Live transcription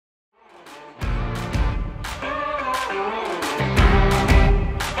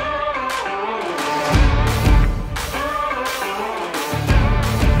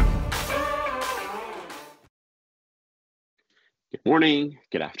morning,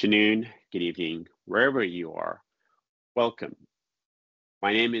 good afternoon, good evening, wherever you are. Welcome.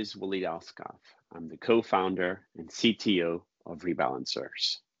 My name is Walid Alskaf. I'm the co-founder and CTO of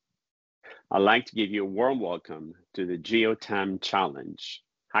Rebalancers. I'd like to give you a warm welcome to the GeoTAM Challenge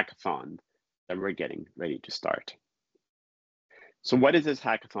Hackathon that we're getting ready to start. So what is this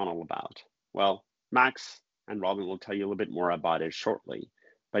hackathon all about? Well, Max and Robin will tell you a little bit more about it shortly,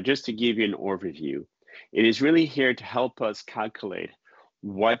 but just to give you an overview, it is really here to help us calculate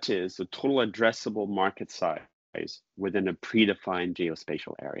what is the total addressable market size within a predefined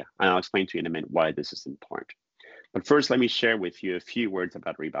geospatial area. And I'll explain to you in a minute why this is important. But first, let me share with you a few words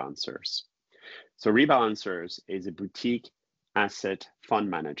about Rebalancers. So Rebalancers is a boutique asset fund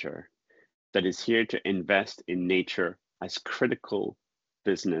manager that is here to invest in nature as critical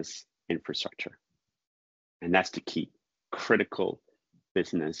business infrastructure. And that's the key, critical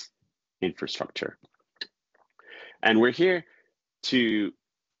business infrastructure. And we're here to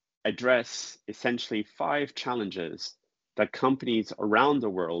address essentially 5 challenges that companies around the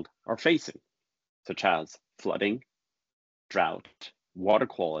world are facing, such as flooding, drought, water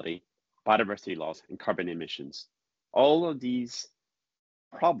quality, biodiversity loss, and carbon emissions. All of these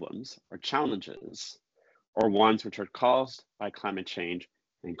problems or challenges are ones which are caused by climate change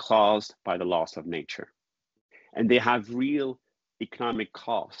and caused by the loss of nature. And they have real economic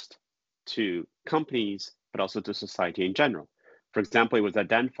cost to companies, but also to society in general. For example, it was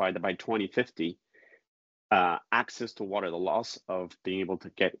identified that by 2050, access to water, the loss of being able to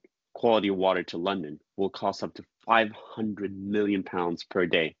get quality water to London will cost up to £500 million per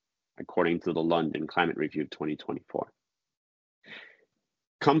day, according to the London Climate Review 2024.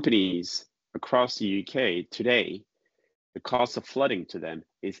 Companies across the UK today, the cost of flooding to them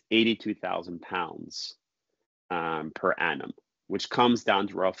is £82,000 per annum, which comes down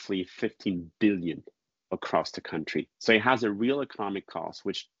to roughly 15 billion across the country. So it has a real economic cost,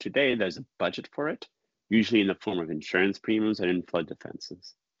 which today there's a budget for it, usually in the form of insurance premiums and in flood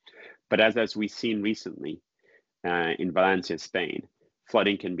defenses. But as we've seen recently in Valencia, Spain,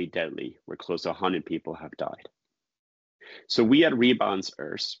 flooding can be deadly, where close to 100 people have died. So we at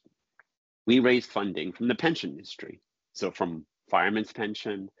Rebalancers, we raise funding from the pension industry. So from firemen's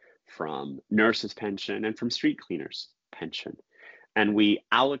pension, from nurses' pension, and from street cleaners' pension. And we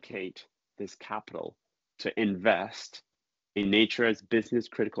allocate this capital to invest in nature as business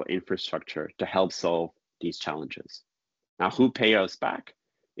critical infrastructure to help solve these challenges. Now, who pay us back?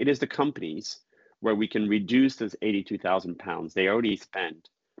 It is the companies where we can reduce those £82,000 they already spent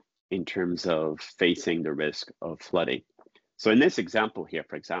in terms of facing the risk of flooding. So in this example here,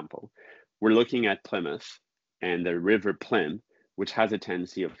 for example, we're looking at Plymouth and the River Plym, which has a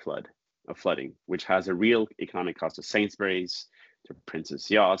tendency of flooding, which has a real economic cost to Sainsbury's, to Princess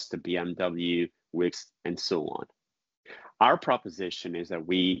Yachts, to BMW, Wix, and so on. Our proposition is that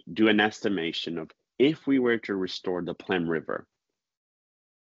we do an estimation of if we were to restore the Plym River,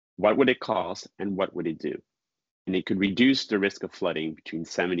 what would it cost and what would it do? And it could reduce the risk of flooding between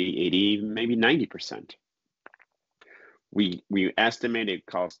 70, 80, maybe 90%. We estimate it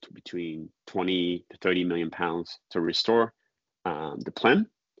costs between 20 to 30 million pounds to restore the Plym.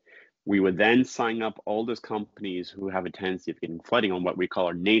 We would then sign up all those companies who have a tendency of getting flooding on what we call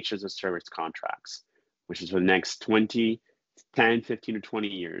our nature as a service contracts, which is for the next 10, 15 or 20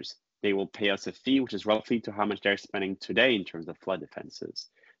 years. They will pay us a fee, which is roughly to how much they're spending today in terms of flood defenses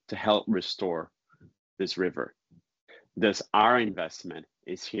to help restore this river. Thus, our investment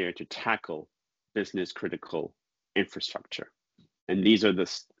is here to tackle business critical infrastructure. And these are the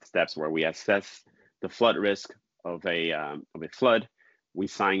steps where we assess the flood risk of a flood. We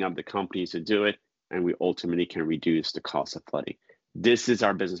sign up the companies to do it, and we ultimately can reduce the cost of flooding. This is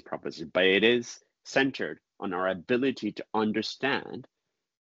our business proposition, but it is centered on our ability to understand,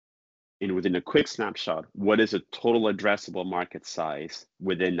 within a quick snapshot, what is a total addressable market size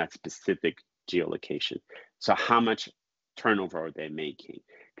within that specific geolocation. So how much turnover are they making?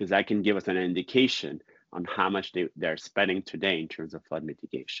 Because that can give us an indication on how much they're spending today in terms of flood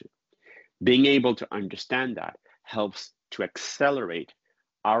mitigation. Being able to understand that helps to accelerate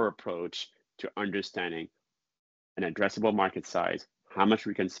our approach to understanding an addressable market size, how much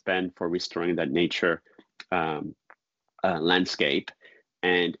we can spend for restoring that nature landscape,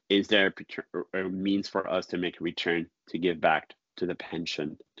 and is there a means for us to make a return to give back to the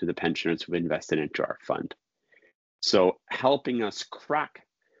pensioners who invested into our fund. So helping us crack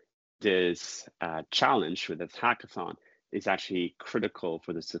this challenge with this hackathon is actually critical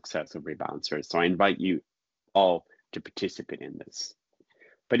for the success of Rebalancers. So I invite you all to participate in this.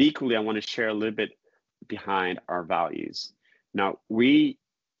 But equally, I want to share a little bit behind our values. Now, we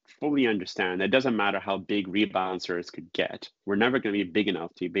fully understand that it doesn't matter how big rebalancers could get, we're never going to be big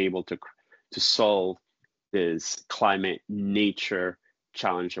enough to be able to solve this climate nature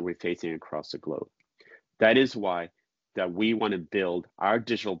challenge that we're facing across the globe. That is why that we want to build our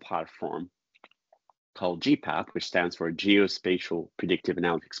digital platform called GPAP, which stands for Geospatial Predictive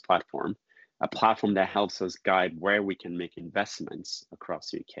Analytics Platform, a platform that helps us guide where we can make investments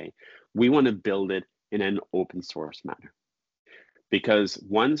across the UK. We want to build it in an open source manner, because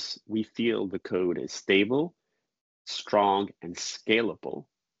once we feel the code is stable, strong, and scalable,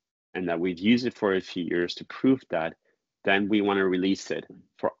 and that we've used it for a few years to prove that, then we want to release it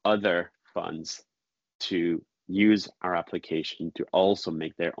for other funds to use our application to also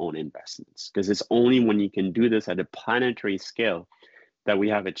make their own investments. Because it's only when you can do this at a planetary scale that we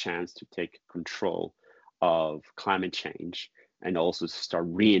have a chance to take control of climate change and also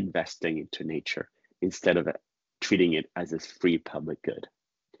start reinvesting into nature instead of treating it as a free public good.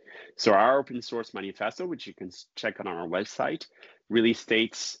 So our open source manifesto, which you can check on our website, really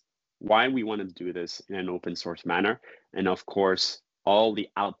states why we want to do this in an open source manner. And of course, all the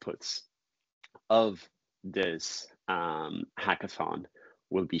outputs of this hackathon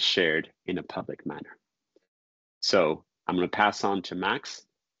will be shared in a public manner. So I'm going to pass on to Max.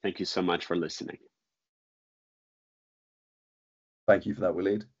 Thank you so much for listening. Thank you for that,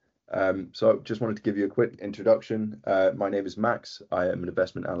 Waleed. So I just wanted to give you a quick introduction. My name is Max. I am an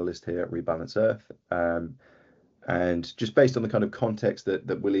investment analyst here at Rebalance Earth. And just based on the kind of context that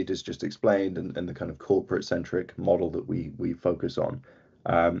Waleed has just explained and the kind of corporate-centric model that we focus on,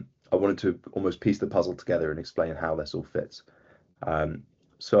 I wanted to almost piece the puzzle together and explain how this all fits.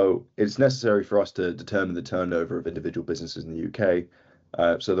 So it's necessary for us to determine the turnover of individual businesses in the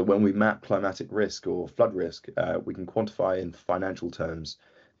UK, so that when we map climatic risk or flood risk, we can quantify in financial terms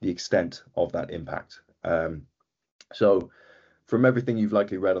the extent of that impact. So from everything you've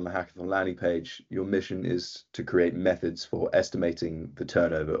likely read on the Hackathon landing page, your mission is to create methods for estimating the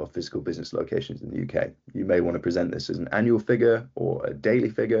turnover of physical business locations in the UK. You may want to present this as an annual figure or a daily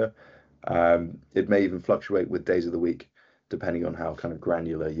figure. It may even fluctuate with days of the week, depending on how kind of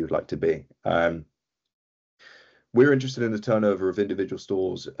granular you'd like to be. We're interested in the turnover of individual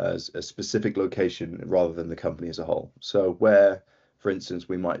stores as a specific location rather than the company as a whole. So where, for instance,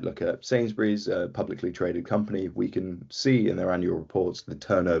 we might look at Sainsbury's, a publicly traded company, we can see in their annual reports the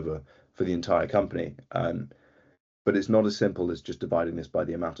turnover for the entire company. But it's not as simple as just dividing this by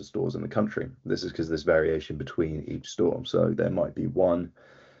the amount of stores in the country. This is because there's variation between each store. So there might be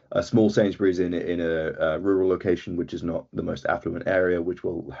a small Sainsbury's in a rural location, which is not the most affluent area, which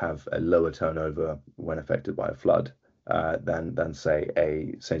will have a lower turnover when affected by a flood than say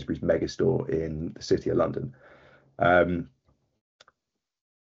a Sainsbury's megastore in the City of London.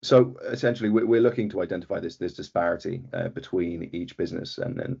 So essentially, we're looking to identify this disparity between each business,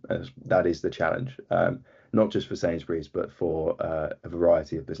 and that is the challenge, not just for Sainsbury's, but for a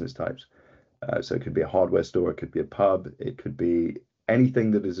variety of business types. So it could be a hardware store, it could be a pub, it could be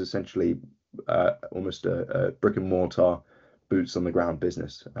anything that is essentially almost a brick and mortar, boots on the ground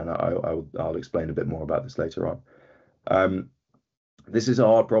business. And I'll explain a bit more about this later on. This is a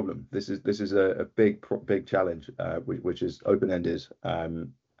hard problem. This is a big challenge, which is open-ended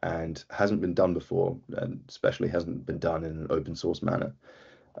and hasn't been done before, and especially hasn't been done in an open source manner.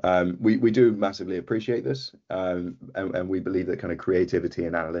 We do massively appreciate this, and we believe that kind of creativity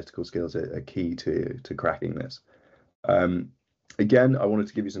and analytical skills are key to cracking this. Again, I wanted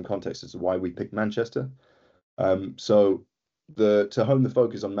to give you some context as to why we picked Manchester. So to hone the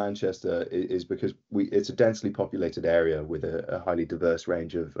focus on Manchester is because it's a densely populated area with a highly diverse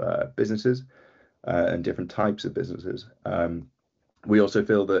range of businesses and different types of businesses. We also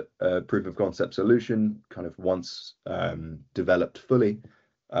feel that a proof of concept solution, kind of once developed fully,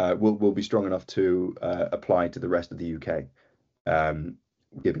 will be strong enough to apply to the rest of the UK,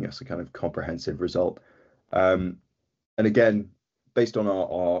 giving us a kind of comprehensive result. And again, based on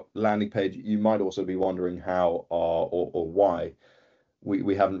our landing page, you might also be wondering how or why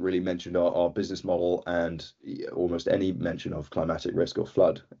we haven't really mentioned our business model and almost any mention of climatic risk or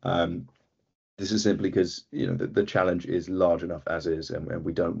flood. This is simply because the challenge is large enough as is, and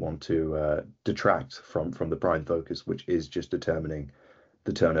we don't want to detract from the prime focus, which is just determining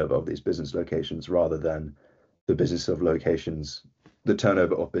the turnover of these business locations rather than the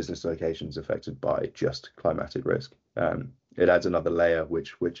turnover of business locations affected by just climatic risk. It adds another layer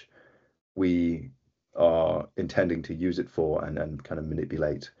which we are intending to use it for and kind of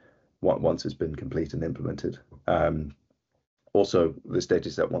manipulate once it's been complete and implemented. Also, this data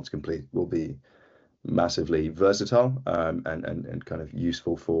set, once complete, will be massively versatile and kind of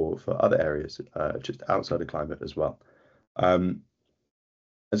useful for other areas just outside of climate as well.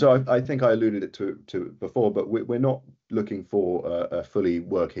 And so I think I alluded it to before, but we're not looking for a fully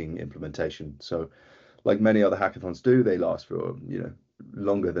working implementation. So like many other hackathons do, they last for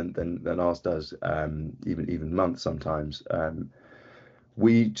longer than ours does, even months sometimes.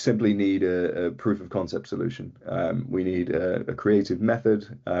 We simply need a proof of concept solution. We need a creative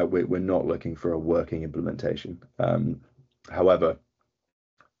method. We're not looking for a working implementation. However,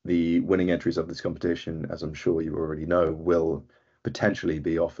 the winning entries of this competition, as I'm sure you already know, will potentially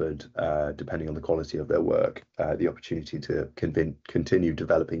be offered, depending on the quality of their work, the opportunity to continue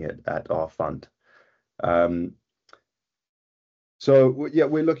developing it at our fund. So yeah,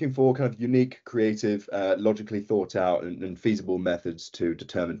 we're looking for kind of unique, creative, logically thought out and feasible methods to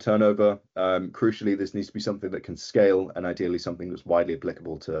determine turnover. Crucially, this needs to be something that can scale, and ideally something that's widely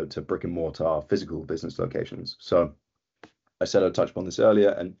applicable to brick and mortar physical business locations. So I said I'd touch upon this earlier,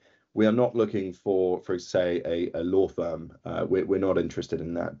 and we are not looking for say, a law firm. We're not interested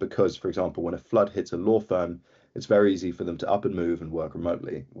in that because, for example, when a flood hits a law firm, it's very easy for them to up and move and work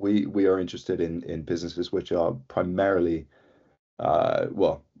remotely. We are interested in businesses which are primarily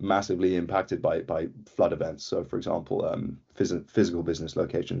massively impacted by flood events. So, for example, physical business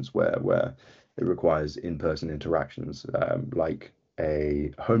locations where it requires in-person interactions, like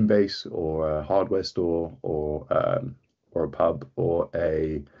a home base or a hardware store or a pub or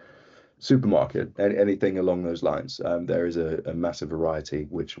a supermarket, anything along those lines. There is a massive variety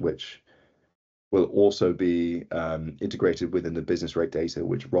which will also be integrated within the business rate data,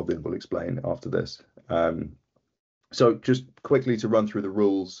 which Robin will explain after this. So just quickly to run through the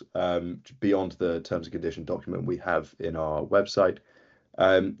rules beyond the terms and condition document we have in our website.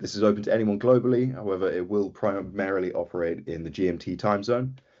 This is open to anyone globally. However, it will primarily operate in the GMT time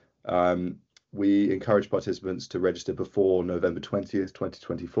zone. We encourage participants to register before November 20th,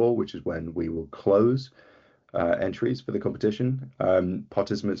 2024, which is when we will close entries for the competition.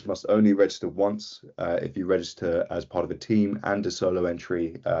 Participants must only register once. If you register as part of a team and a solo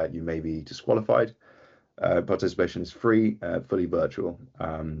entry, you may be disqualified. Participation is free, fully virtual.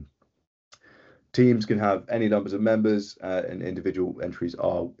 Teams can have any numbers of members, and individual entries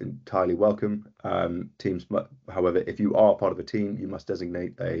are entirely welcome. However, if you are part of a team, you must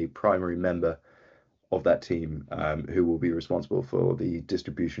designate a primary member of that team who will be responsible for the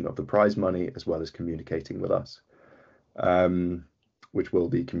distribution of the prize money as well as communicating with us, which will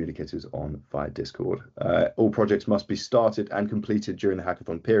be communicated on via Discord. All projects must be started and completed during the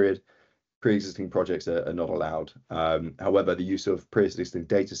hackathon period. Pre-existing projects are not allowed. However, the use of pre-existing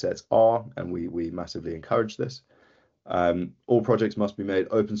data sets are, and we massively encourage this. All projects must be made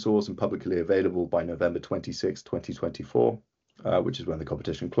open source and publicly available by November 26, 2024, which is when the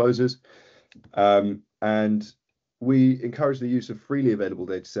competition closes. And we encourage the use of freely available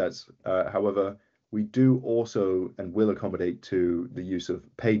data sets. However, we do also and will accommodate to the use of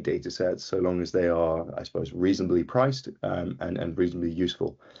paid data sets so long as they are, I suppose, reasonably priced and reasonably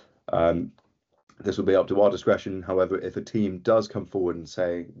useful. This will be up to our discretion. However, if a team does come forward and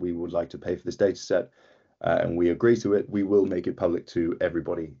say we would like to pay for this data set and we agree to it, we will make it public to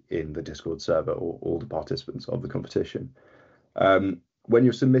everybody in the Discord server or all the participants of the competition. When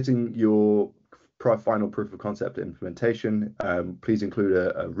you're submitting your final proof of concept implementation, please include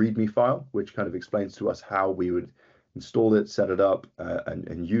a README file, which kind of explains to us how we would install it, set it up,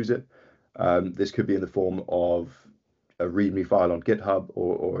 and use it. This could be in the form of a README file on GitHub,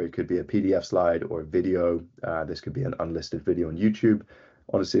 or it could be a PDF slide or a video. This could be an unlisted video on YouTube.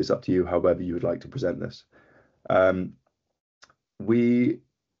 Honestly, it's up to you, however you would like to present this. We,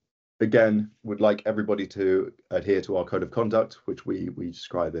 again, would like everybody to adhere to our code of conduct, which we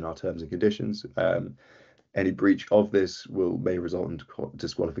describe in our terms and conditions. Any breach of this may result in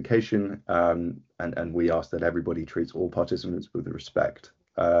disqualification, and we ask that everybody treats all participants with respect.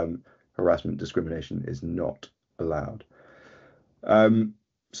 Harassment, discrimination is not allowed.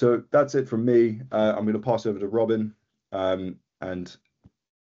 So that's it from me. I'm going to pass over to Robin, and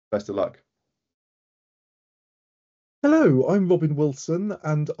best of luck. Hello, I'm Robin Wilson,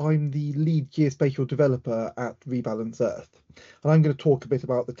 and I'm the lead geospatial developer at Rebalance Earth. And I'm going to talk a bit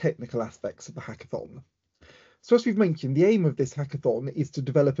about the technical aspects of the hackathon. So as we've mentioned, the aim of this hackathon is to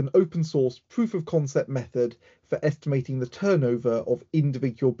develop an open source proof of concept method for estimating the turnover of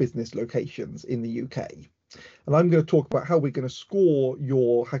individual business locations in the UK. And I'm going to talk about how we're going to score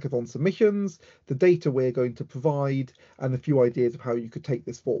your hackathon submissions, the data we're going to provide, and a few ideas of how you could take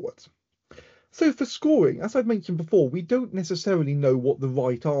this forward. So for scoring, as I've mentioned before, we don't necessarily know what the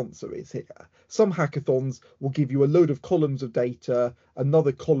right answer is here. Some hackathons will give you a load of columns of data,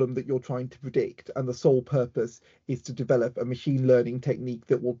 another column that you're trying to predict, and the sole purpose is to develop a machine learning technique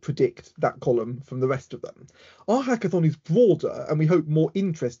that will predict that column from the rest of them. Our hackathon is broader and we hope more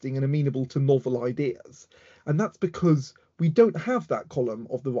interesting and amenable to novel ideas. And that's because we don't have that column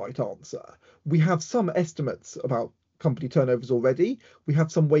of the right answer. We have some estimates about company turnovers already. We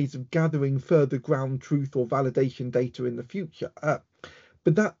have some ways of gathering further ground truth or validation data in the future.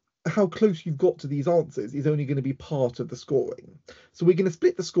 But that how close you've got to these answers is only going to be part of the scoring. So we're going to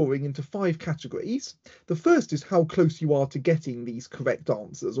split the scoring into 5 categories. The first is how close you are to getting these correct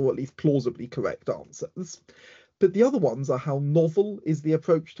answers, or at least plausibly correct answers. But the other ones are how novel is the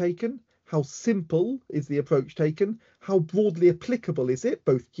approach taken, how simple is the approach taken, how broadly applicable is it,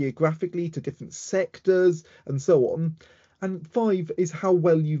 both geographically to different sectors and so on. And 5 is how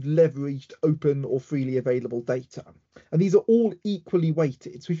well you've leveraged open or freely available data. And these are all equally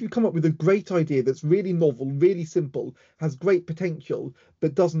weighted. So if you come up with a great idea that's really novel, really simple, has great potential,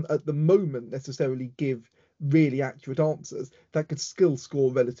 but doesn't at the moment necessarily give really accurate answers, that could still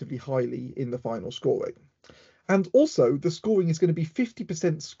score relatively highly in the final scoring. And also, the scoring is going to be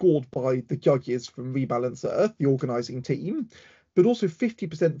 50% scored by the judges from Rebalance Earth, the organising team, but also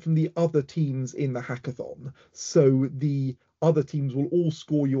 50% from the other teams in the hackathon. So the other teams will all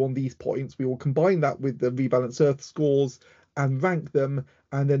score you on these points. We will combine that with the Rebalance Earth scores and rank them,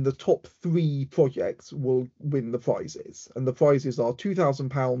 and then the top 3 projects will win the prizes. And the prizes are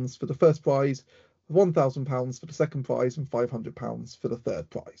 £2,000 for the first prize, £1,000 for the second prize, and £500 for the third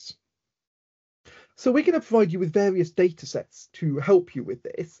prize. So we're going to provide you with various data sets to help you with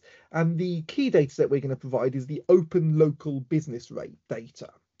this. And the key data set we're going to provide is the open local business rate data.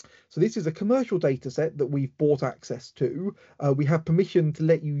 So this is a commercial data set that we've bought access to. We have permission to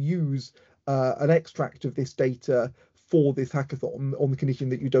let you use an extract of this data for this hackathon on the condition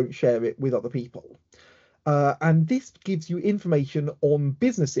that you don't share it with other people. And this gives you information on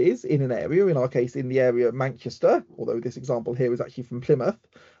businesses in an area, in our case, in the area of Manchester, although this example here is actually from Plymouth.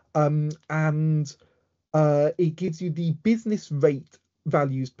 It gives you the business rate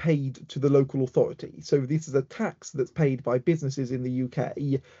values paid to the local authority. So this is a tax that's paid by businesses in the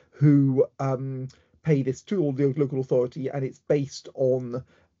UK who pay this to the local authority, and it's based on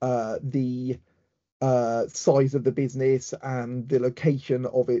the size of the business and the location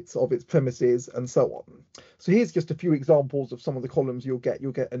of its premises and so on. So here's just a few examples of some of the columns you'll get.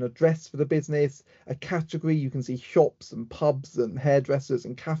 You'll get an address for the business, a category, you can see shops and pubs and hairdressers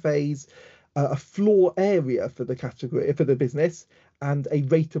and cafes, a floor area for the category for the business, and a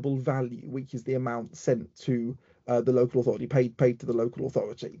rateable value, which is the amount sent to the local authority, paid to the local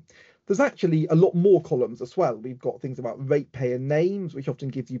authority. There's actually a lot more columns as well. We've got things about ratepayer names, which often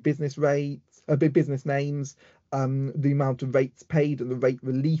gives you business rates, business names, the amount of rates paid and the rate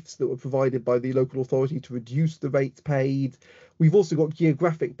reliefs that were provided by the local authority to reduce the rates paid. We've also got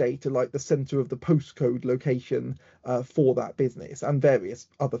geographic data like the centre of the postcode location for that business and various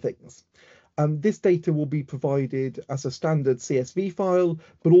other things. This data will be provided as a standard CSV file,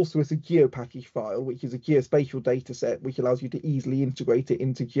 but also as a GeoPackage file, which is a geospatial data set, which allows you to easily integrate it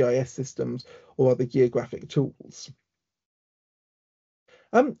into GIS systems or other geographic tools.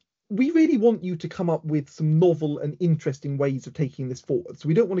 We really want you to come up with some novel and interesting ways of taking this forward. So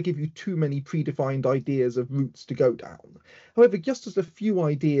we don't want to give you too many predefined ideas of routes to go down. However, just as a few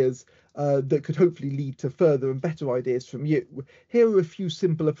ideas that could hopefully lead to further and better ideas from you, here are a few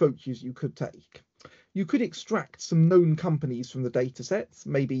simple approaches you could take. You could extract some known companies from the data sets,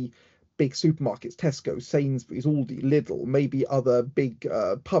 maybe big supermarkets, Tesco, Sainsbury's, Aldi, Lidl, maybe other big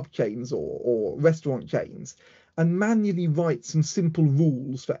pub chains or restaurant chains, and manually write some simple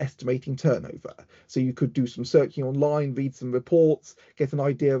rules for estimating turnover. So you could do some searching online, read some reports, get an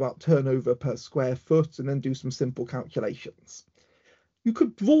idea about turnover per square foot, and then do some simple calculations. You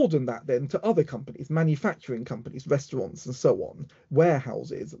could broaden that then to other companies, manufacturing companies, restaurants and so on,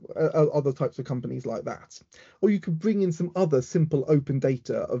 warehouses, other types of companies like that. Or you could bring in some other simple open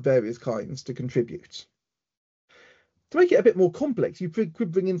data of various kinds to contribute. To make it a bit more complex, you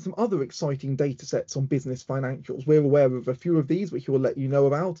could bring in some other exciting data sets on business financials. We're aware of a few of these, which we'll let you know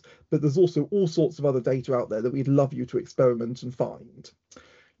about, but there's also all sorts of other data out there that we'd love you to experiment and find.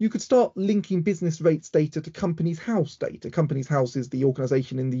 You could start linking business rates data to Companies House data. Companies House is the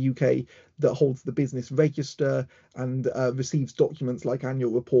organisation in the UK that holds the business register and receives documents like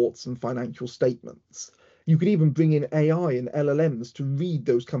annual reports and financial statements. You could even bring in AI and LLMs to read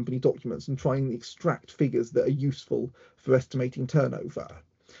those company documents and try and extract figures that are useful for estimating turnover.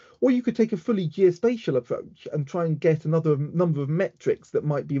 Or you could take a fully geospatial approach and try and get another number of metrics that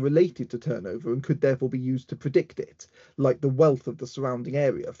might be related to turnover and could therefore be used to predict it, like the wealth of the surrounding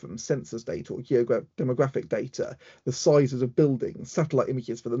area from census data or demographic data, the sizes of buildings, satellite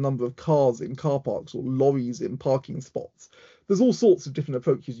images for the number of cars in car parks or lorries in parking spots. There's all sorts of different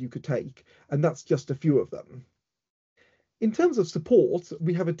approaches you could take, and that's just a few of them. In terms of support,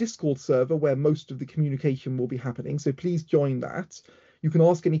 we have a Discord server where most of the communication will be hackening, so please join that. You can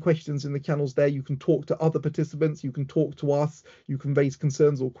ask any questions in the channels there, you can talk to other participants, you can talk to us, you can raise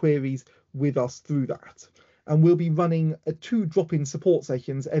concerns or queries with us through that. And we'll be running 2 drop-in support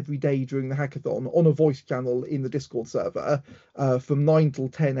sessions every day during the hackathon on a voice channel in the Discord server from 9 till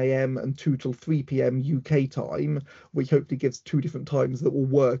 10 AM and 2 till 3 PM UK time, which hopefully gives 2 different times that will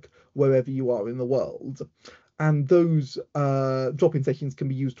work wherever you are in the world. And those drop-in sessions can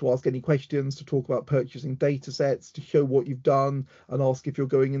be used to ask any questions, to talk about purchasing data sets, to show what you've done and ask if you're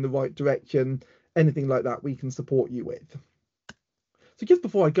going in the right direction. Anything like that we can support you with. So just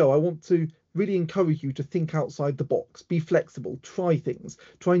before I go, I want to really encourage you to think outside the box, be flexible, try things,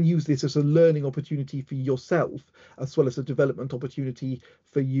 try and use this as a learning opportunity for yourself, as well as a development opportunity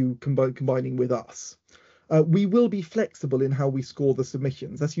for you combining with us. We will be flexible in how we score the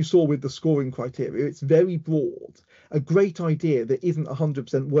submissions. As you saw with the scoring criteria, it's very broad. A great idea that isn't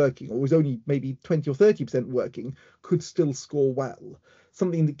 100% working or is only maybe 20 or 30% working could still score well.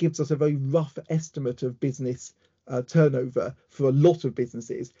 Something that gives us a very rough estimate of business turnover for a lot of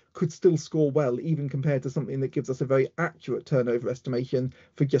businesses could still score well, even compared to something that gives us a very accurate turnover estimation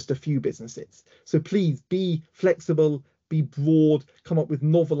for just a few businesses. So please be flexible, be broad, come up with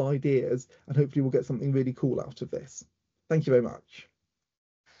novel ideas, and hopefully we'll get something really cool out of this. Thank you very much.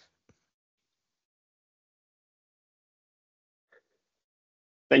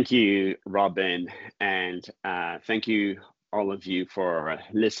 Thank you, Robin, and thank you all of you for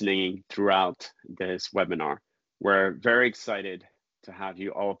listening throughout this webinar. We're very excited to have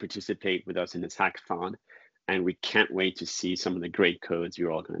you all participate with us in this hackathon, and we can't wait to see some of the great codes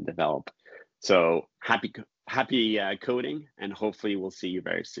you're all going to develop. So happy coding, and hopefully we'll see you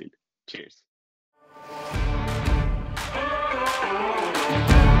very soon. Cheers.